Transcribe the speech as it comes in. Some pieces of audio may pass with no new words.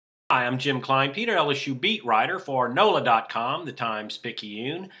Hi, I'm Jim Kleinpeter, LSU beat writer for NOLA.com, the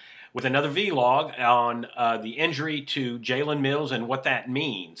Times-Picayune, with another vlog on the injury to Jalen Mills and what that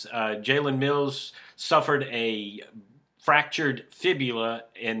means. Jalen Mills suffered a fractured fibula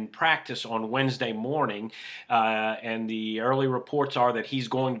in practice on Wednesday morning, and the early reports are that he's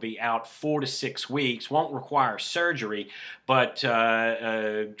going to be out 4 to 6 weeks. Won't require surgery, but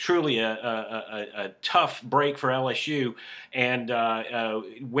truly a tough break for LSU. And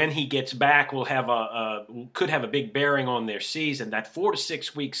when he gets back, will have could have a big bearing on their season. That 4 to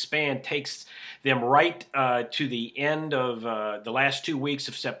 6 week span takes them right to the end of the last 2 weeks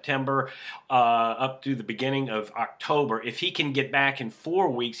of September, up to the beginning of October. If he can get back in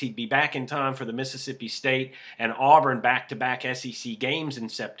 4 weeks, he'd be back in time for the Mississippi State and Auburn back-to-back SEC games in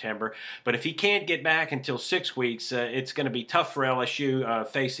September. But if he can't get back until 6 weeks, it's going to be tough for LSU,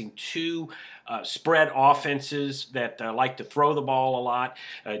 facing two spread offenses that like to throw the ball a lot.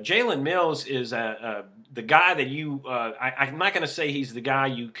 Jalen Mills is the guy that I'm not going to say he's the guy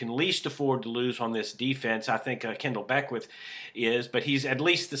you can least afford to lose on this defense. I think Kendall Beckwith is, but he's at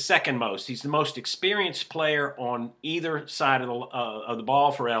least the second most. He's the most experienced player on either side of the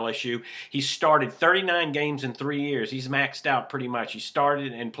ball for LSU. He started 39 games in 3 years. He's maxed out pretty much. He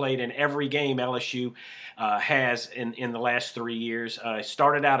started and played in every game LSU has in the last 3 years.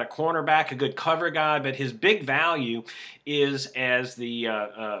 Started out a cornerback, a good cover guy, but his big value is as the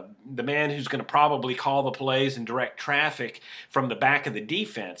man who's going to probably call the plays and direct traffic from the back of the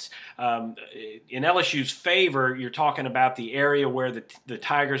defense. In LSU's favor, you're talking about the area where the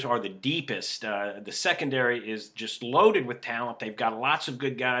Tigers are the deepest. The secondary is just loaded with talent. They've got lots of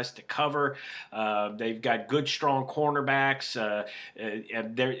good guys to cover. They've got good, strong cornerbacks.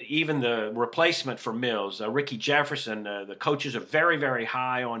 Even the replacement for Mills, Ricky Jefferson, the coaches are very, very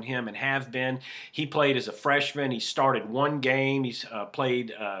high on him and have been. He played as a freshman. He started one game. He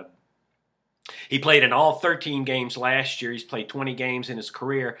played in all 13 games last year. He's played 20 games in his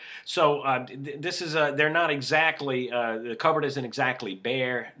career. So this is they're not exactly the cupboard isn't exactly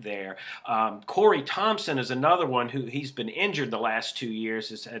bare there. Corey Thompson is another one he's been injured the last 2 years.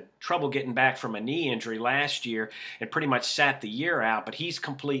 Has had trouble getting back from a knee injury last year and pretty much sat the year out. But he's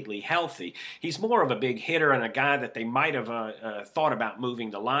completely healthy. He's more of a big hitter and a guy that they might have thought about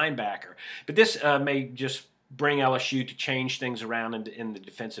moving to linebacker. But this may just bring LSU to change things around in the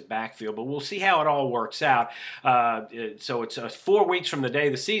defensive backfield. But we'll see how it all works out. So it's 4 weeks from the day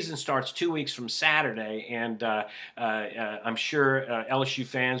the season starts, 2 weeks from Saturday, and I'm sure LSU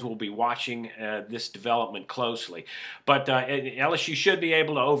fans will be watching this development closely. But LSU should be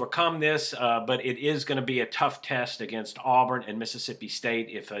able to overcome this, but it is going to be a tough test against Auburn and Mississippi State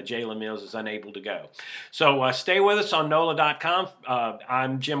if Jalen Mills is unable to go. So stay with us on NOLA.com.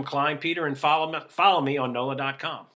 I'm Jim Kleinpeter, and follow me on NOLA.com.